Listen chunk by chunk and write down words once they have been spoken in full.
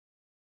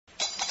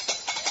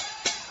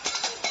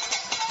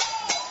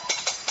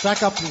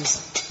Track up,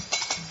 please.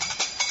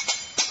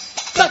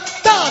 Ta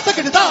ta da da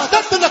da da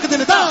da da da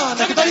da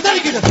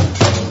da.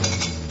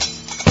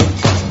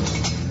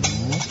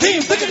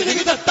 Team da da da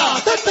da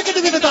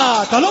da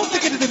da. Talon da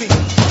da da.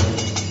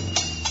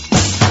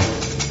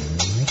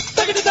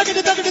 Da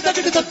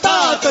da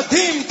da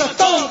team da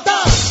da.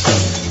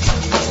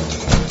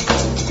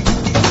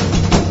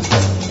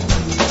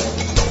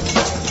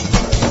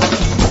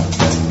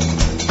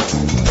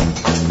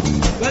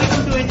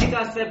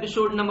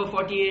 Episode number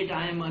 48.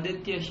 I am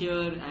Aditya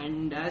here,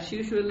 and as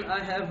usual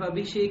I have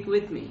Abhishek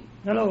with me.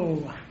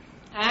 Hello.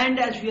 And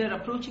as we are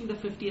approaching the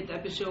 50th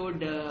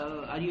episode,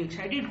 are you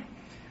excited?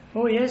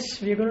 Oh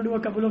yes, we are going to do a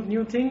couple of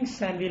new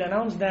things, and we'll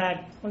announce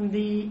that on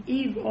the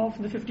eve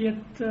of the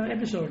 50th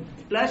episode.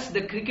 Plus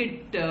the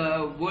cricket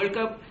World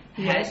Cup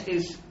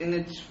is in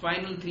its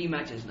final 3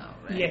 matches now,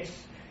 right?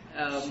 Yes.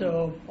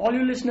 So all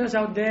you listeners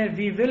out there,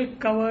 we will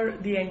cover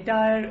the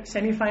entire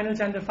semi-finals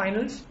and the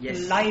finals,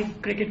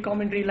 live cricket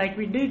commentary like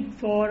we did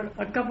for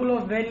a couple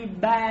of very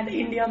bad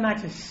India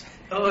matches.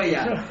 Oh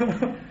yeah.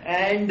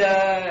 And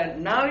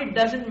now it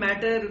doesn't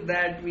matter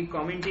that we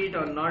commentate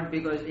or not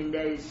because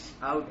India is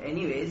out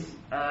anyways,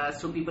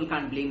 so people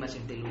can't blame us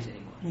if they lose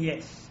anymore.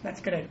 Yes,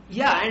 that's correct.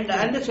 Yeah,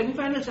 and the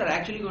semi-finals are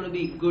actually going to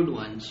be good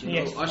ones.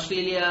 You know,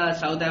 Australia,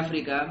 South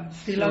Africa,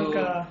 Sri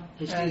Lanka.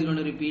 History is going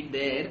to repeat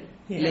there.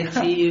 Yeah. Let's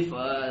see if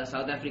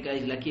South Africa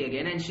is lucky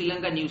again, and Sri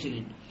Lanka, New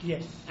Zealand.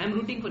 Yes. I'm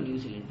rooting for New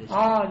Zealand this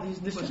time.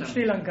 This is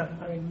Sri Lanka.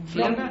 I mean,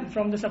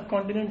 from the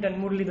subcontinent and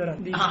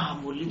Muralidharan.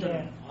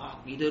 Muralidharan.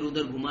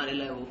 Idhar-udhar ghuma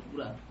rehla hai wo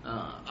pura.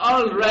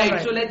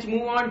 Alright, so let's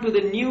move on to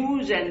the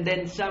news and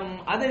then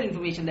some other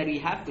information that we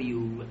have for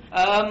you.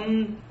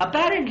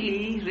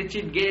 Apparently,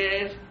 Richard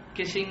Gere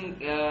kissing,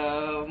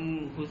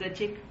 who's that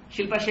chick?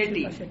 Shilpa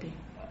Shetty.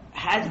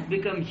 Has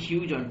become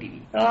huge on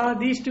TV.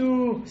 These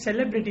two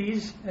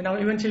celebrities, now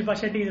even Shilpa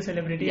Shetty is a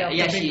celebrity.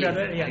 Big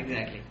Brother. Yeah,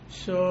 exactly.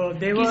 So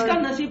they were. Kiska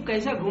nasib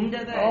kaisa ghum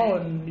jata hai?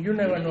 Oh, you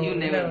never know. You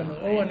never know.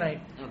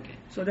 Overnight. Okay.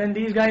 So then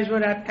these guys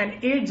were at an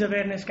AIDS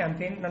awareness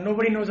campaign. Now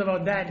nobody knows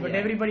about that, but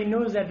everybody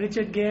knows that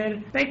Richard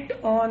Gere pecked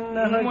on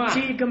her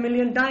cheek a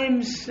million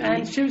times,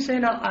 and Shiv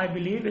Sena, I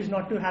believe, is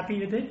not too happy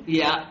with it.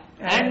 Yeah.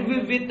 And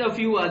with a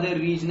few other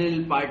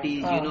regional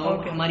parties,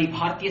 हमारी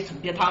भारतीय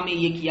सभ्यता में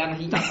ये किया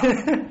नहीं था.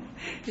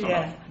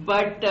 Yeah.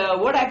 But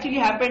what actually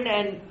happened,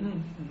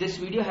 and this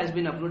video has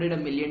been uploaded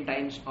 1 million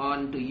times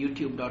on to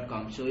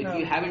youtube.com. So if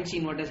you haven't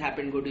seen what has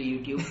happened, go to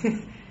YouTube.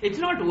 It's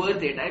not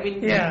worth it. I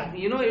mean,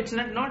 it's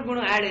not going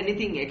to add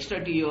anything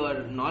extra to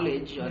your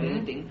knowledge or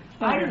anything.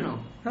 I don't know.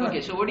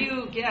 Okay, so what do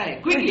you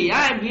quickly? We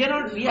are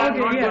not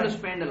going to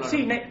spend a lot.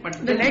 See,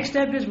 the next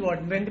step is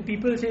what? When the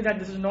people say that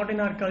this is not in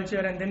our culture,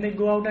 and then they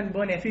go out and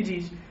burn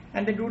effigies,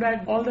 and they do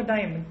that all the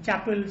time.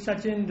 Chapel,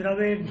 Sachin,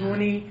 Dravid,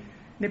 Dhoni,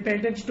 they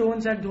pelted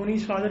stones at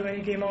Dhoni's father when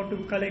he came out to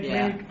collect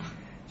milk.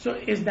 So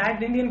is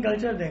that Indian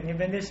culture then?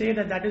 When they say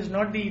that is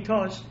not the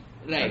ethos,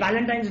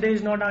 Valentine's Day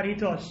is not our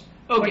ethos.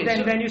 Okay, but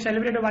then when you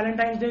celebrate a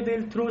Valentine's Day,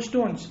 they'll throw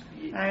stones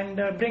and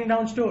bring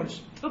down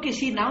stores. Okay,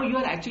 see, now you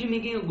are actually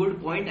making a good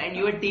point, and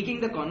you are taking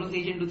the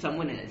conversation to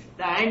someone else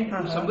and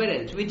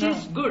somewhere else, which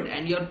is good,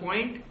 and your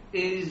point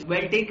is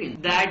well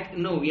taken. That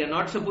no, we are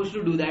not supposed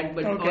to do that,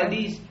 but all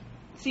these...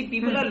 See,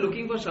 people are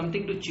looking for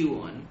something to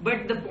chew on.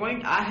 But the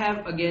point I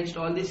have against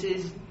all this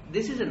is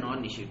a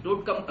non-issue.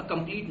 A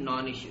complete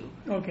non-issue.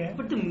 Okay.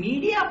 But the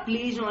media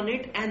plays on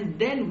it, and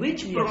then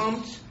which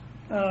prompts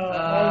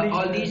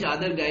all these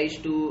other guys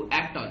to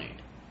act on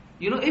it.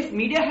 You know, if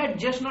media had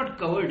just not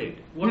covered it,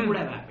 what would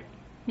have happened?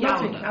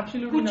 Nothing.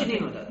 Absolutely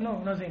nothing. No,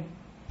 nothing.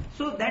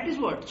 So that is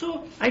what.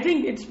 So I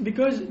think it's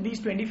because these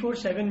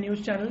 24/7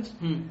 news channels,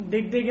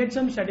 they get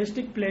some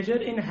sadistic pleasure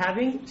in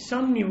having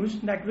some news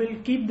that will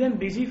keep them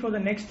busy for the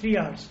next 3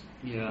 hours.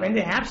 Yeah. When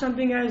they have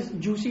something as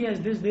juicy as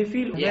this, they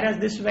feel. Whereas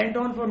this went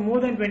on for more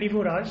than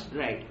 24 hours.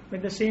 Right.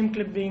 With the same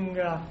clip being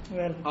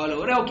all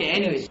over. Okay.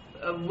 Anyways.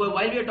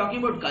 While we are talking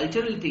about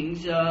cultural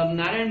things,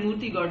 Narayan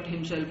Murthy got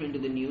himself into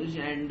the news,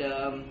 and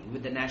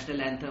with the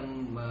national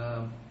anthem,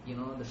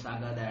 the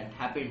saga that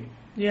happened.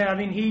 Yeah, I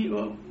mean,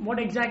 what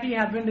exactly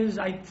happened is,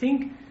 I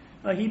think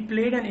he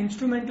played an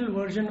instrumental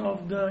version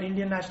of the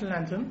Indian national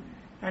anthem,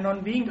 and on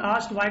being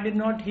asked why did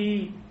not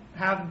he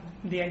have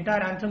the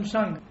entire anthem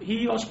sung,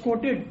 he was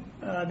quoted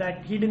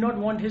that he did not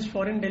want his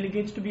foreign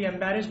delegates to be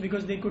embarrassed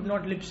because they could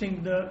not lip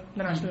sync the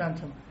national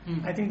anthem.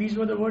 I think these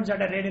were the words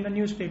that I read in the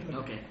newspaper.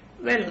 Okay.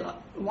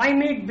 Well, why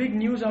make big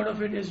news out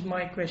of it is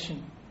my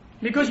question.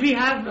 Because we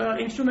have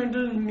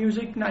instrumental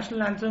music,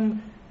 national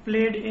anthem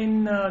played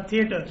in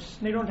theatres.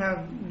 They don't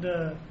have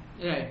the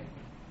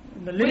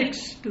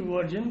lyrics to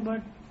Virgin,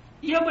 but...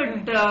 Yeah,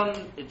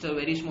 but it's a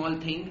very small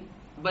thing.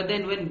 But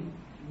then when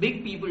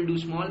big people do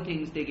small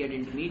things, they get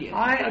into media.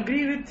 I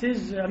agree with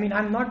his... I mean,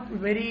 I'm not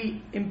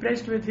very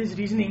impressed with his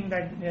reasoning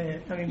that...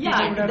 people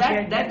would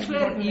have that's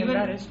where even...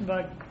 embarrassed,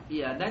 but...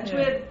 Yeah,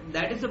 where...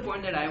 That is the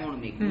point that I want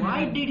to make.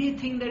 Why did he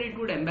think that it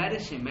would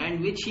embarrass him? And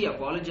which he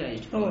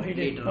apologized for he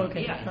later did. on.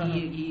 Okay. Yeah,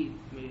 he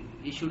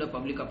issued a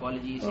public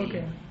apology saying...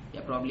 Okay.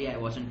 Yeah, probably I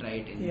wasn't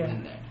right in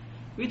doing that.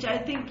 Which I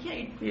think,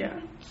 Yeah.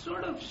 it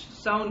sort of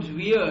sounds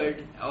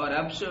weird or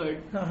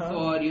absurd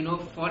for,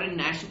 foreign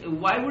national.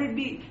 Why would it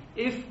be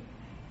if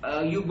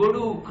you go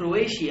to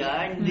Croatia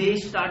and they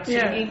start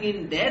singing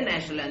in their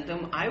national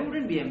anthem? I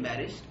wouldn't be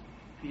embarrassed,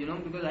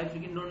 because I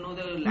freaking don't know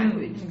the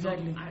language.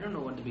 Exactly. So I don't know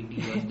what the big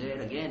deal was there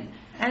again.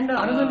 And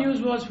another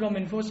news was from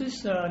Infosys.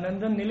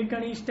 Nandan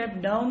Nilekani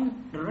stepped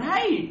down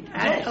Right.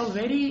 at yes. a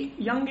very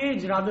young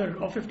age, rather,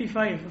 of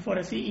 55 for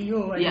a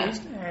CEO at Yeah.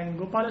 least. And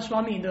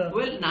Gopalaswamy,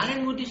 Well,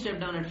 Narayan Murthy stepped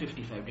down at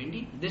 55, didn't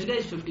he? This guy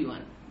is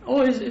 51.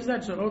 Oh, is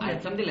that so? Okay.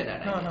 Something like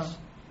that, I Uh-huh. guess.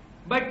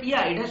 But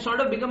yeah, it has sort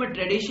of become a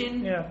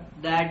tradition Yeah.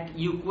 that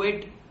you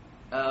quit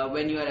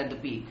when you are at the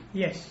peak,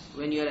 Yes.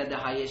 when you are at the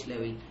highest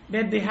level.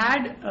 That they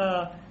had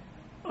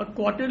a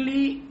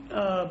quarterly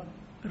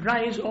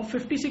rise of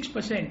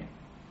 56%.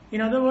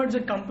 In other words,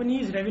 the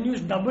company's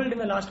revenues doubled in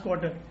the last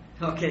quarter.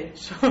 Okay.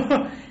 So,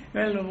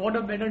 well, what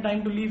a better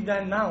time to leave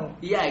than now.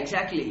 Yeah,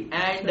 exactly.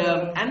 And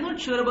So- I'm not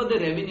sure about the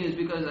revenues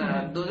because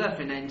those are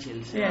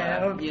financials.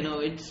 Yeah, okay.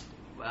 It's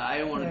I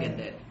don't want to Yeah. get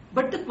there.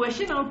 But the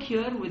question out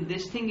here with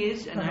this thing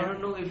is, and I Uh-huh.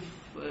 don't know if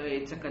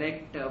it's a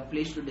correct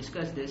place to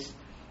discuss this,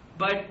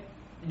 but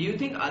do you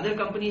think other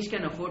companies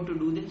can afford to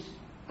do this?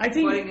 I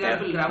think. For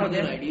example,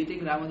 Ramadurai. okay. Do you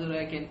think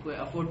Ramadurai can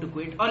afford to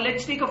quit? Or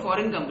let's take a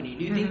foreign company.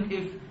 Do you think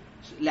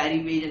if Larry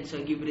Page and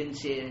Sergey Brin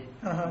say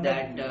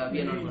that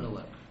we are not going to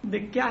work? The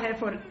kya hai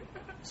for,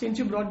 since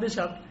you brought this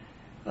up,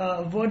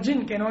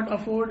 Virgin cannot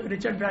afford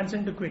Richard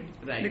Branson to quit.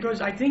 Right. Because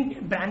I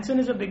think Branson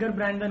is a bigger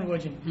brand than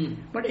Virgin.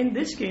 But in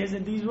this case,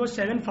 these were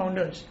 7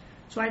 founders.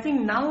 So I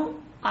think now,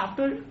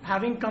 after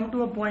having come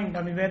to a point,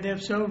 where they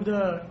have served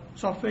the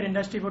software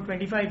industry for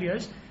 25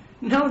 years,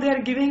 now they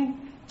are giving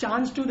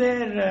chance to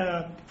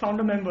their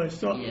founder members.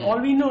 So Yeah.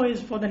 all we know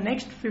is for the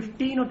next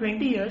 15 or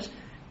 20 years,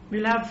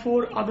 we'll have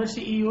 4 other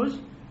CEOs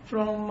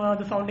from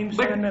the founding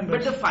 7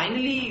 members. But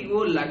finally,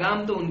 वो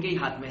लगाम तो उनके ही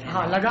हाथ में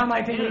है. Lagam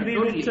I think will be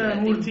totally, with I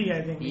think. Murthy,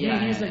 I think. Yeah,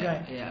 He's the yeah,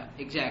 guy. Yeah,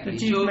 exactly. The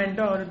chief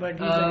mentor, but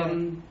he's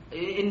the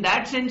guy. In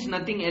that sense,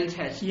 nothing else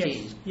has Yes,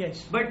 changed.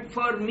 yes. But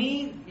for me,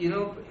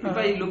 if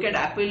I look at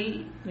Apple,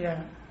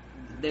 Yeah.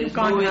 there's You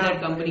can't no way have-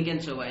 that company can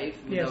survive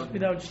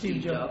without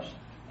Steve Jobs.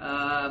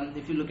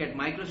 If you look at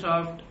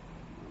Microsoft,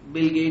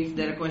 Bill Gates,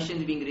 there are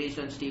questions being raised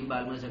on Steve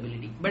Ballmer's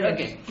ability. But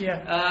Yes, okay.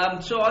 yeah.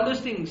 So all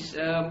those things.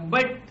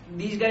 But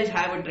these guys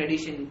have a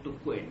tradition to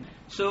quit.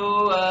 So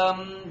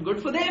good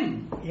for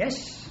them.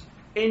 Yes.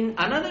 In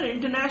another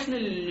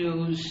international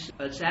news,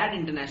 sad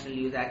international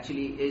news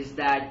actually, is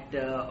that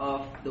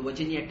of the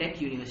Virginia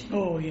Tech University.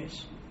 Oh,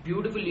 yes.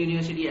 Beautiful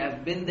university.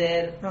 I've been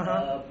there.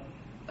 Uh-huh.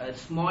 A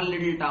small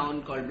little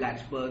town called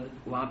Blacksburg.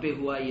 वहाँ पे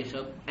हुआ ये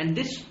सब. And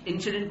this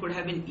incident could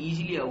have been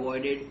easily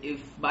avoided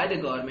by the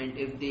government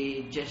if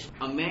they just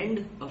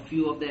amend a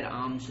few of their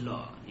arms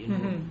law.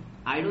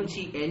 I don't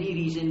see any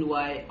reason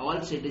why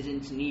all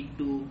citizens need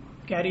to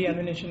Carry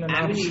ammunition and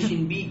arms.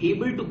 be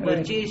able to Right.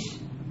 purchase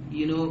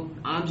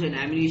arms and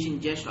ammunition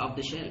just off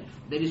the shelf.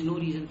 There is no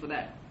reason for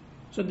that.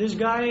 So this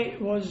guy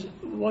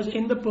was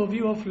in the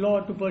purview of law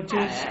to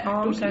purchase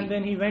arms, totally. and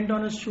then he went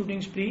on a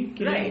shooting spree,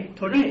 killing Right,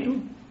 32.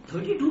 right.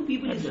 32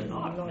 people is a That's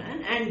lot, a lot.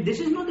 man. And this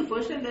is not the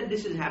first time that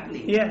this is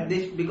happening. Yeah.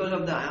 This because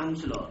of the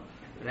arms law,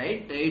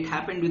 right? It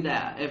happened with the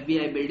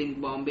FBI building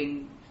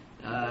bombing.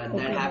 That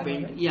Okay,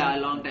 happened. okay. Yeah, a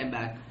long time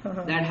back.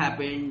 Uh-huh. That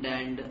happened,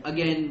 and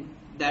again,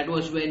 that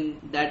was when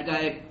that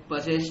guy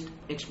possessed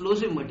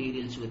explosive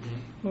materials with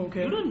him.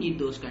 Okay. You don't need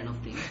those kind of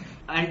things.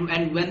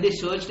 And when they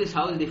searched his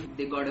house,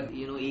 they got a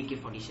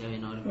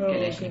AK-47 or Oh,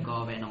 okay.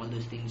 Kalashnikov and all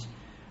those things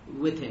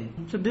with him.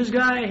 So this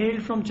guy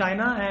hailed from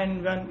China,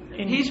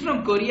 and He's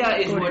from Korea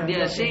is Korea, what they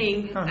are okay.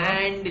 saying, Uh-huh.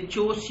 and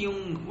Cho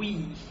Seung Hui,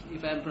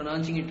 if I'm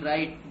pronouncing it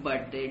right,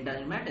 but it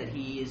doesn't matter,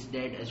 he is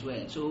dead as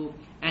well. So,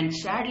 and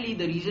sadly,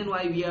 the reason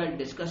why we are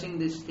discussing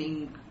this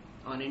thing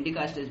on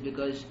Indicast is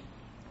because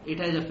it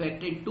has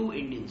affected 2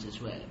 Indians as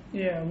well.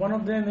 Yeah, one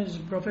of them is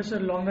Professor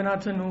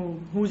Longanathan,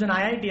 who's an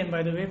IITian,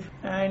 by the way,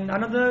 and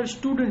another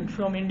student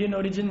from Indian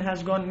origin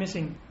has gone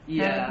missing.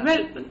 Yeah. And,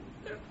 well,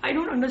 I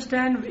don't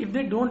understand, if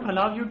they don't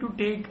allow you to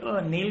take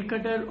a nail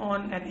cutter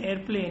on an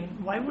airplane,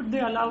 why would they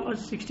allow a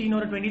 16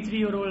 or a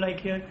 23-year-old like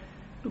here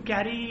to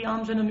carry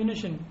arms and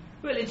ammunition?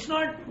 Well, it's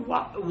not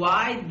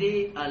why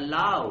they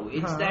allow,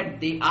 it's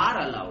that they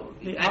are allowed.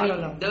 They I are mean,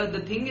 allowed.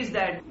 The thing is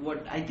that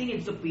I think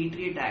it's the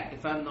Patriot Act,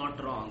 if I'm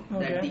not wrong,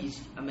 that Okay.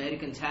 these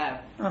Americans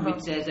have, Uh-huh.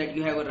 which says that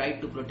you have a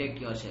right to protect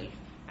yourself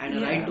and a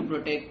Yeah. right to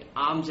protect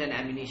arms and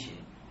ammunition.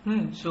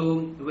 So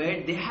where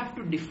they have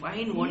to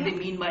define what they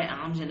mean by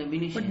arms and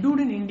ammunition. But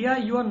dude, in India,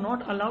 you are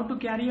not allowed to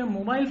carry a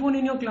mobile phone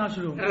in your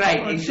classroom. Right,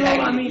 exactly. So,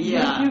 I mean,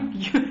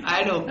 yeah.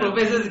 I know,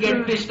 professors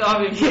get pissed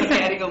off if you're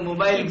carrying a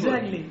mobile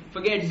Exactly. phone.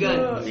 Forget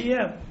guns. So,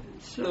 yeah.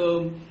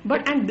 So,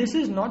 and this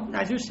is not,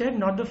 as you said,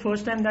 not the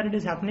first time that it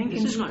is happening.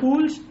 This In is not.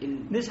 schools,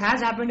 In- this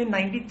has happened in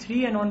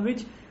 93, and on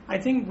which I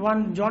think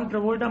one John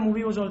Travolta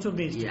movie was also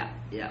based.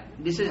 yeah.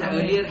 This has I mean,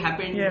 earlier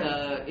happened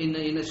yeah.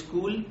 in a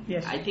school.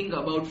 Yes. I think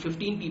about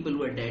 15 people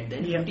were dead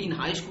then. Yeah. 15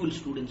 high school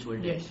students were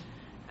dead. Yes.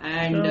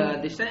 And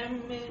So- this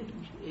time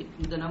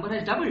the number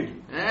has doubled.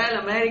 Well,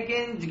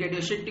 Americans, get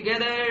your shit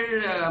together,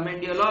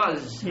 amend your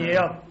laws.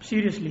 Yeah,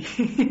 seriously.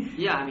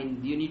 Yeah, I mean,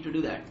 you need to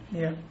do that.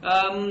 Yeah.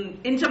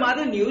 In some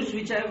other news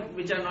which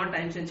are not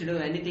time sensitive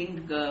or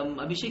anything,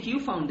 Abhishek, you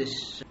found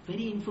this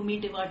very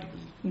informative article.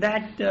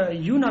 That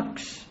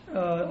eunuchs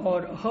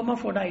or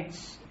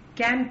hermaphrodites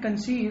can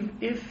conceive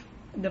if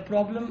the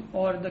problem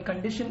or the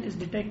condition is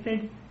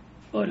detected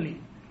early.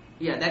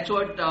 Yeah, that's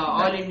what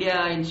All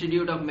India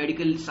Institute of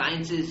Medical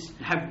Sciences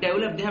have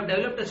developed. They have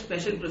developed a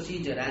special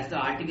procedure, as the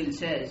article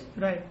says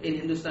Right. in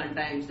Hindustan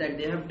Times, that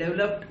they have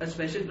developed a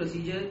special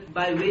procedure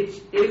by which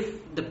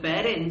if the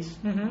parents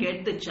Mhm.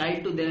 get the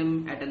child to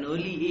them at an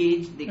early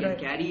age, they can Right.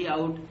 carry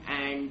out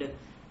and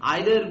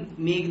either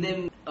make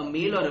them a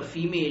male or a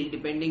female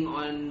depending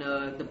on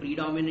the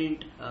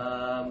predominant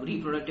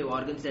reproductive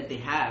organs that they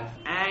have,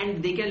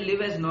 and they can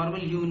live as normal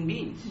human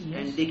beings. Yes.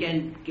 And they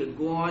can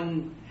go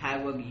on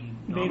have a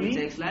normal Baby?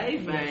 sex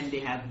life, Yes. and they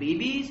have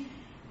babies.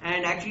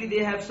 And actually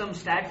they have some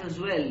stats as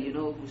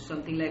well,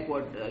 something like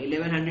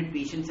 1100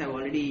 patients have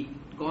already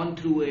gone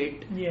through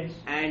it, Yes.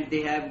 and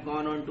they have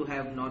gone on to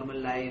have normal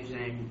lives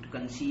and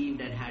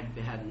conceived and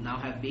now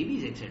have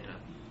babies, etc.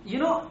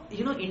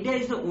 India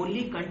is the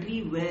only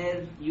country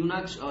where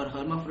eunuchs or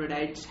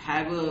hermaphrodites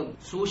have a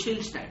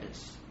social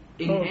status.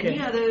 In Okay. any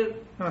other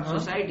Uh-huh.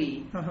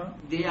 society, Uh-huh.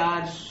 they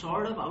are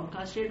sort of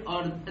outcasted,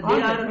 or they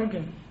Okay, are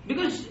okay.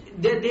 because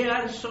they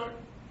are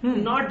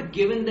not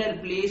given their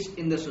place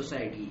in the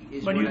society.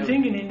 Is But what you I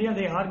think would- in India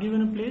they are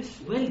given a place?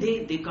 Well,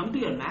 they come to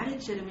your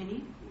marriage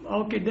ceremony.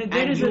 Okay, there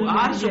And is you a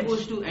are yes.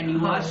 supposed to, and you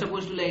Uh-huh. are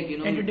supposed to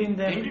Entertain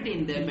them.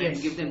 and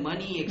Yes. give them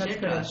money, That's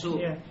etc. correct, So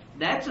yeah.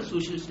 that's a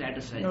social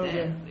status right Okay.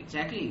 there.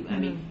 Exactly. I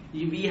Mhm.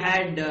 mean, we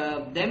had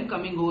them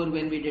coming over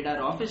when we did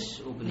our office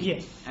opening,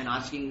 Yes. and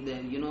asking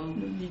them,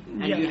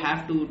 and Yeah. you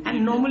have to. treat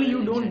And normally them you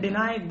well, don't etc.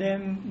 deny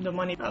them the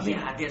money. I mean,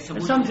 Yeah, they're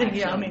supposed something. to have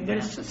Yeah, I some- mean there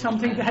is yeah,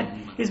 something supposed to that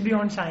have some- is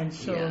beyond science.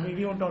 So Yeah.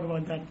 we won't talk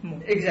about that more.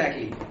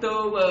 Exactly. So,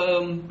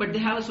 but they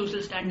have a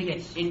social standing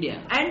Yes. in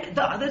India. And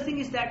the other thing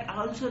is that I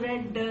also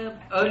read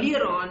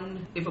earlier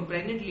on, if a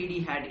pregnant lady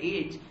had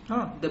AIDS,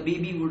 Huh. the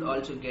baby would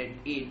also get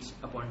AIDS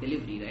upon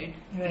delivery, right?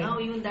 Right. Now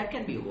even that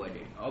can be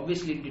avoided.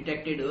 Obviously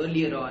detected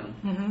earlier on.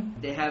 Mm-hmm.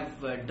 They have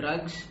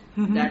drugs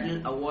Mhm. that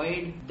will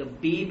avoid the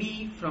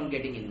baby from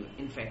getting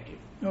infected.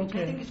 Which I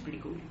Okay. think is pretty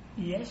cool,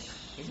 Yes.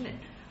 isn't it?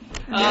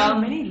 There are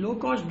many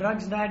low-cost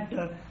drugs that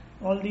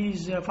all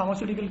these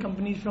pharmaceutical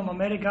companies from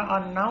America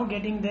are now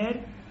getting their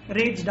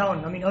rates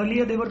down. I mean,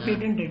 earlier they were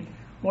patented.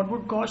 What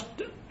would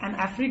cost an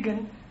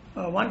African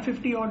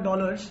 $150 odd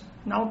dollars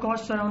now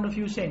costs around a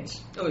few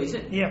cents. Oh, is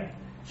it? Yeah.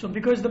 So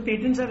because the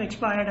patents have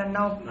expired and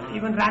now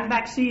even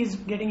Ranbaxy is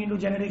getting into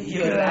generic.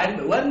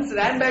 Once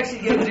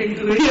Ranbaxy gets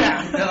into it,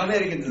 the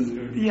Americans are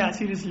screwed. Yeah,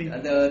 seriously.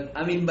 But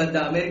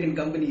the American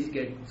companies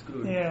get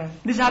screwed. Yeah.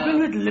 This happened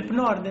with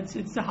Lipnor.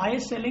 It's the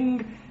highest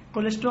selling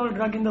cholesterol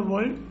drug in the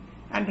world.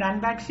 And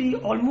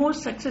Ranbaxy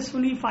almost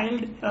successfully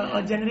filed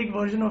a generic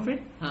version of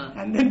it. Huh.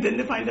 And then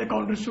they filed a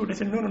counter suit. I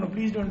said, no,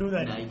 please don't do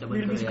that.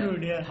 We'll be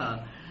screwed, yeah. Huh.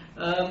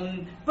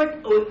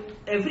 But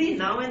every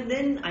now and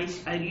then I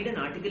read an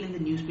article in the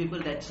newspaper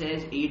that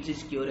says AIDS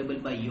is curable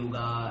by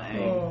yoga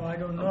and I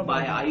don't know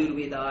by about that.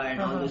 Ayurveda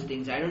and all Uh-huh. those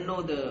things. I don't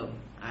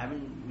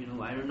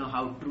know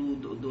how true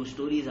those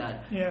stories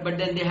are. Yeah. But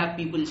then they have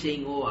people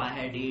saying, oh, I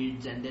had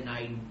AIDS and then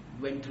I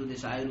went through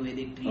this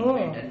Ayurvedic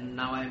treatment Oh. and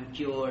now I'm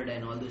cured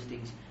and all those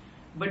things.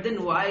 But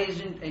then why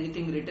isn't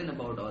anything written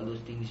about all those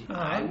things? Uh-huh.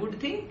 I would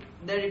think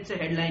that it's a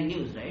headline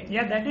news, right?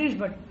 Yeah, that is,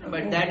 but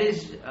That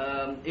is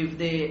if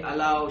they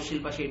allow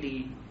Shilpa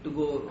Shetty to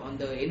go on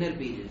the inner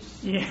pages.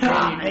 Yeah,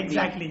 then it would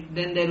exactly.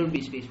 Then there would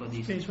be space for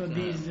these. space for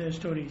these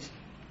stories.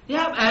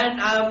 Yeah,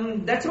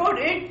 and that's about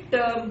it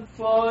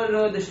for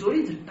the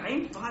stories. The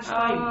time passed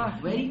by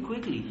very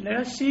quickly.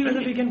 Let us see whether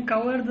we can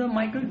cover the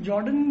Michael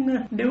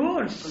Jordan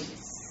divorce.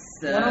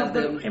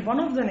 One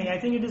of the, I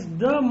think it is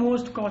the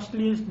most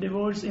costliest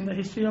divorce in the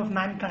history of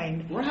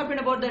mankind. What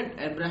happened about that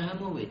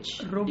Abramovich?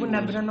 Roman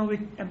divorce?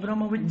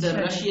 Abramovich, The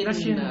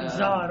Russian,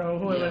 Tsar or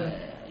whoever.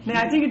 yeah. No,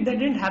 I think that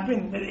didn't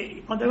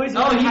happen. Otherwise,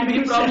 No, would have he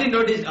had to probably sell-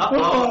 noticed.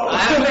 Oh.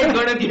 I am like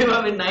going to give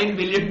away $9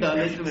 billion to my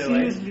wife.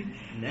 Seriously.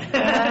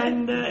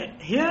 And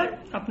here,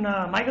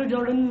 Michael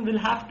Jordan will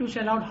have to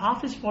shell out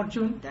half his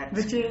fortune, That's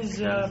which is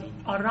crazy.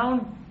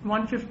 around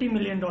 $150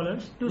 million.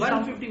 To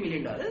 $150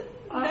 million?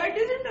 That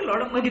isn't a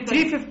lot of money. Okay,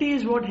 350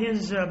 is what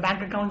his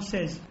bank account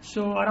says.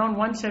 So around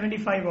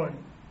 175 odd.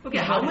 Okay,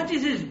 how much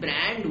is his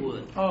brand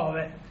worth? Oh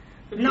well.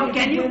 Now,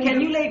 can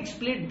you like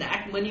split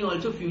that money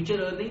also future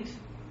earnings?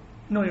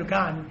 No, you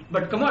can't.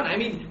 But come on, I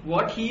mean,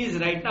 what he is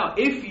right now,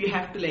 if you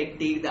have to like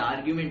take the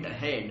argument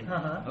ahead,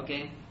 Uh-huh.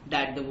 okay,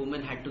 that the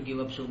woman had to give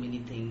up so many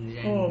things.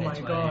 And Oh that's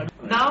my why. God.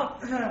 Now,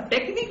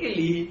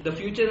 technically, the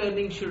future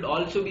earnings should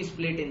also be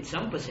split in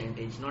some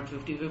percentage, not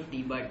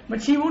 50-50,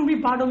 But she won't be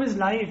part of his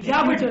life.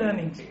 Yeah, but- future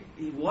earnings.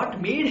 what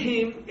made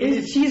him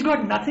She's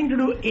got nothing to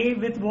do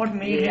with what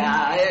made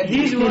Yeah, I him. agree.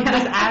 He's worked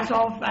his ass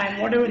off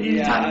and whatever he's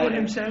Yeah, done for I-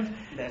 himself.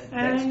 that's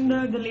And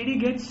true. the lady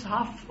gets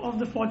half of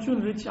the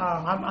fortune, which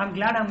I'm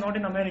glad I'm not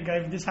in America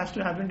if this has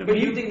to happen to But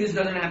me. you think this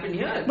doesn't happen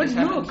here? But This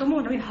no, happens- come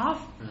on, I mean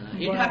half.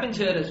 It But- happens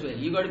here as well.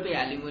 You got to pay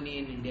alimony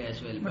in India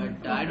as well.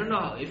 But I don't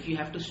know if you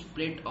have to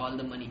split all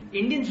the money.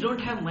 Indians don't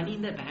have money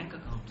in their bank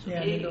accounts. Yeah,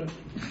 Okay? they don't.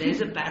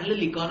 There's a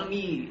parallel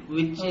economy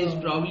which is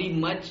probably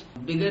much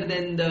bigger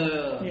than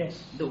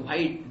Yes. the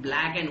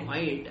black and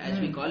white as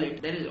we call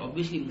it. There is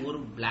obviously more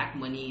black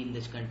money in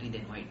this country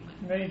than white money.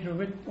 Very true.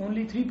 With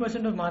only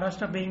 3% of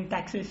Maharashtra paying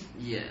taxes,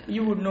 Yeah.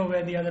 you would know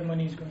where the other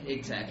money is going.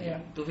 Exactly. Yeah.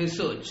 So फिर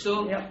सोच. So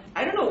Yeah.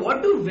 I don't know,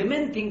 what do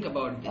women think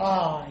about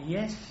this?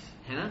 Yes.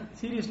 Huh?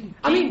 Seriously.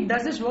 I mean,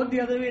 does this work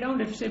the other way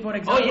around? If, say, for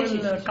example,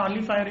 yes.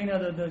 Carly Fiorina,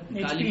 the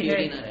Kali HP head,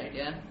 Fiorina, right?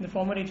 Yeah. the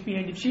former HP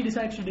head, if she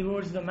decides to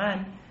divorce the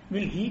man,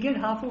 will he get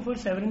half of her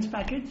severance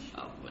package?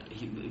 Well,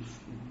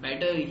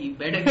 he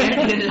better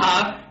get his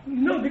half.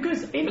 No,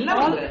 because in Will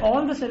never.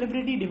 all the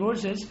celebrity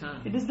divorces, Huh.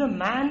 it is the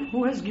man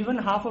who has given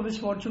half of his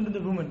fortune to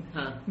the woman.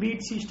 Huh. Be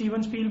it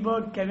Steven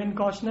Spielberg, Kevin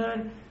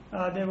Costner,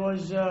 there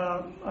was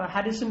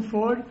Harrison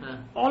Ford. Huh.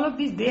 All of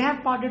these, they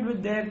have parted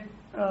with their.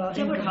 Yeah, but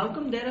income. how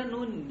come there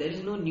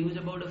is no news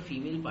about a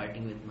female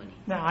parting with money?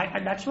 Now,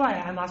 that's why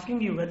I'm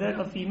asking you whether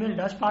a female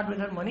does part with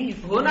her money.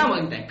 If Hona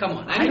mangta hai, come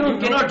on. I I mean, you don't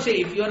know. cannot say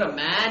if you're a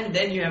man,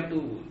 then you have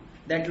to.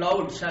 That law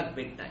would suck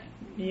big time.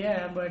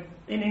 Yeah, but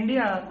in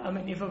India, I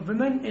mean, if a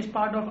woman is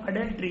part of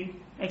adultery,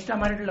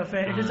 extramarital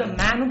affair, it is a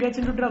man who gets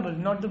into trouble,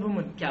 not the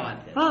woman. क्या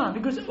बात कर?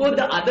 Because Oh,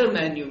 the other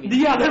man you mean?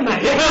 the other man.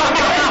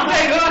 Oh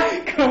my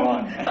God. Come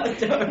on.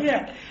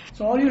 Yeah.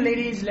 So all you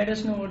ladies, let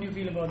us know what you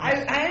feel about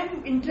this. I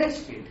am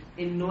interested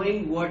in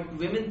knowing what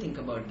women think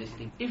about this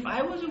thing. If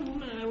I was a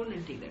woman, I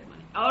wouldn't take that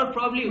money. Or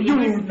probably You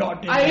would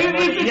not take that if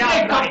money. it's Yeah,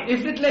 like, right.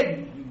 if it's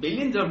like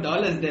billions of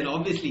dollars, then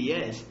obviously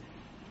yes.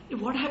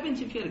 What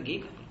happens if you're a gay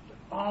couple?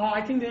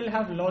 I think they'll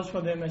have laws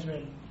for them as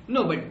well.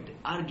 No, but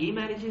are gay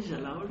marriages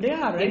allowed? They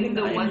are, right? In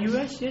the in ones-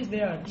 US, yes,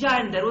 they are. Yeah,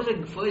 and there was a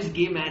first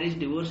gay marriage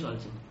divorce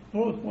also.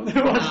 Oh,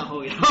 there was.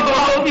 Oh, yeah.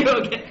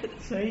 Okay.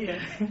 Sahi hai.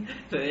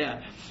 So yeah.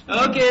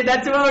 Okay,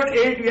 that's about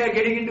it. We are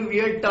getting into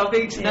weird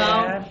topics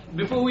now. Yeah.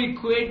 Before we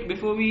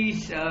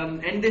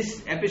end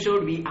this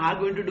episode, we are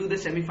going to do the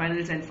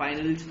semi-finals and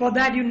finals. For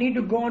that, you need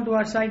to go onto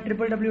our site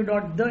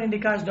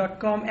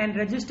www.theindicast.com and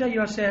register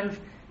yourself.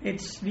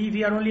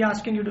 We are only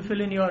asking you to fill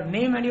in your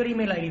name and your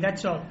email ID.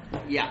 That's all.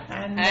 Yeah,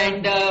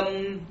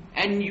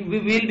 And, we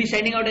will be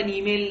sending out an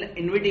email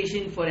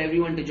invitation for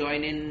everyone to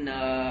join in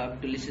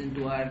to listen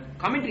to our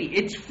commentary.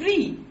 It's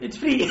free. It's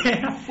free.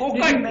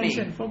 Fokat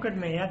mein. Fokat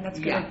mein. Yeah, that's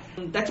Yeah,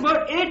 correct. that's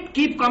about it.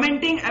 Keep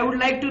commenting. I would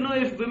like to know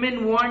if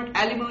women want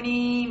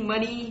alimony,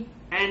 money,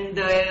 and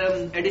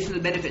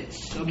additional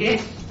benefits. Okay,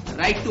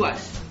 write to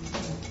us.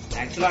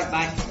 Thanks a lot.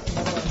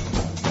 Bye.